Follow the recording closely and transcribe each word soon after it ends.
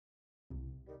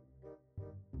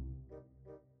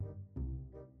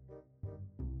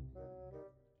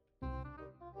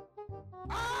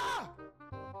Ah!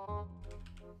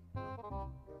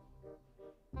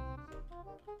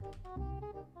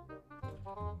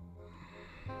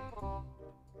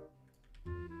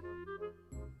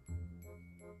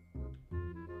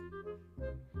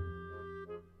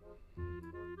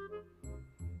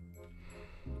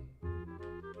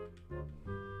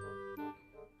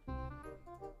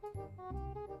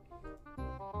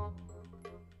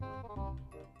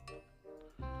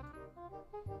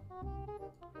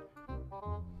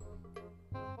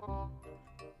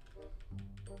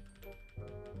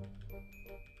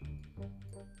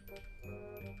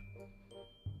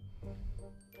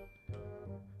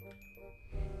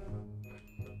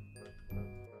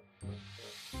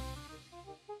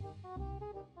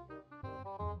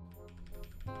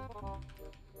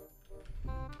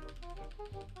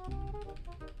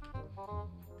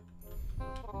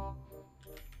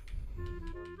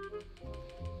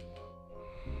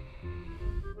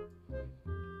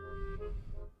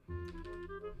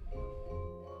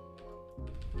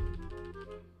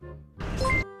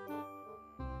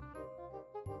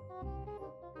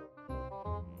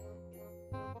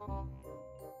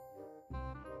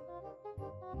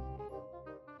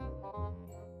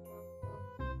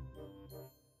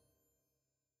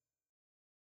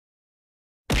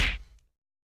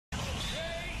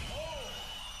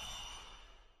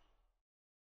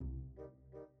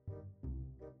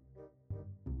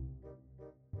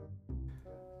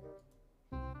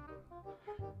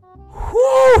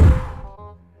 Whew!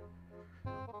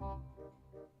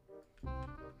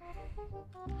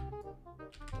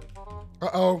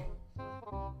 Uh-oh.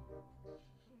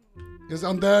 He's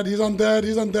undead, he's undead,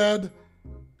 he's undead.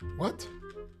 What?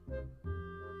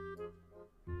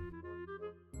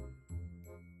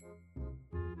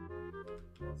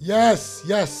 Yes,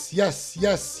 yes, yes,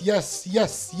 yes, yes,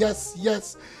 yes, yes,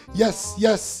 yes, yes,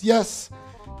 yes, yes,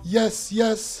 yes,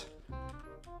 yes.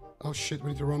 Oh shit, we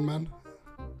need to run, man.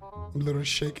 I'm literally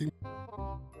shaking.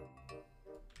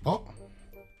 Oh.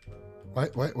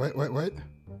 Wait. Wait.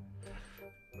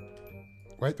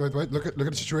 Look at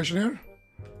the situation here.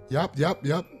 Yep.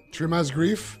 Trim has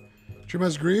grief.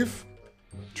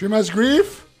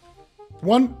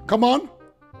 One, come on.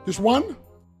 Just one.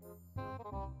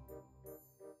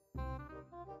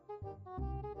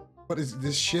 What is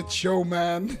this shit show,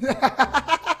 man?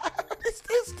 What is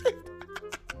this thing?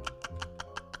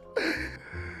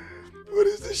 What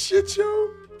is this shit show?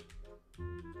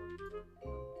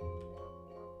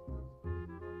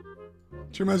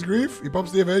 Trim has grief. He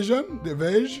pops the evasion. The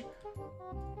evage.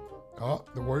 Oh,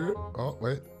 the warrior. Oh,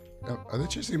 wait. Are they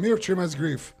chasing me or Trim has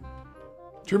grief?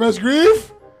 Trim has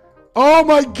grief? Oh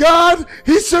my god!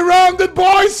 He's surrounded,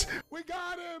 boys! We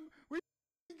got him! We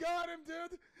got him,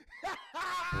 dude!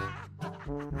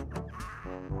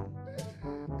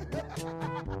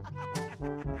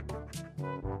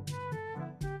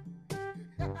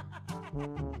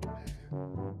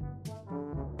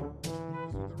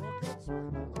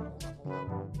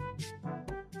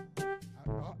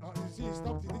 You see, he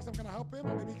stopped. He thinks I'm gonna help him.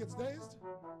 Maybe he gets dazed.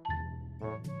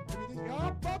 Maybe he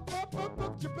up.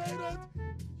 Jebaited.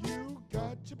 You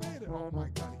got jebaited. Oh my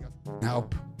god, he got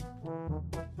help.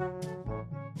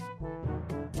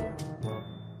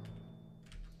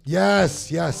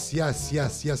 Yes.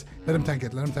 Let him tank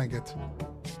it.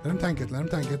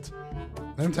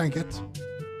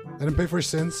 Let him pay for his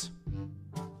sins.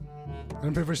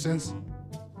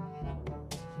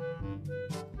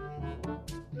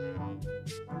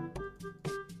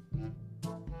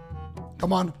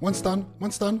 Come on, one stun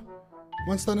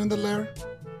in the lair.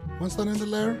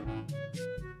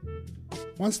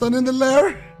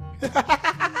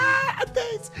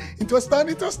 Into a stun.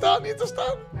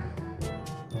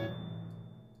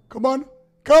 Come on,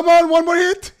 one more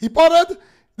hit. He potted.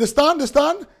 The stun.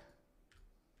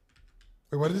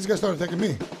 Wait, why did this guy start attacking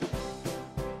me?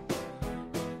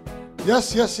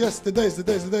 Yes, the days.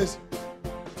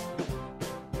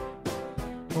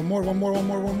 One more.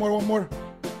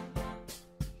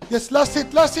 Yes, last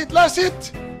hit.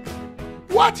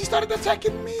 What? He started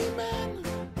attacking me, man.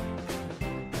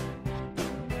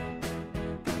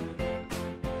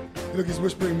 Look, he's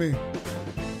whispering me.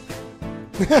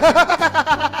 He's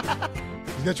gonna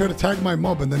try to tag my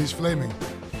mob and then he's flaming.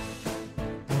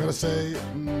 I'm gonna say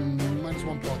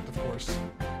 -1 plot, of course.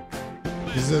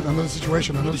 This is another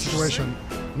situation.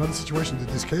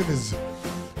 This cave is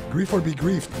grief or be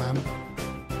griefed, man.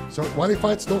 So while he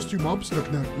fights those two mobs, look.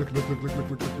 Oh my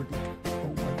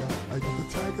god, I got the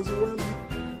tag as well.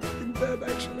 I'm dead,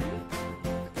 actually.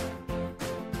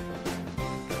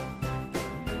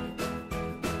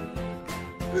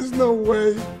 There's no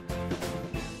way.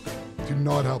 Do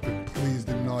not help him. Please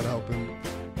do not help him.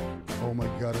 Oh Oh my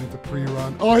god, I need to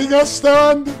pre-run. Oh, he got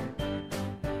stunned!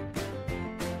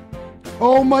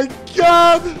 Oh my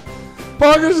god!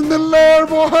 Pogger's in the lair,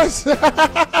 boys!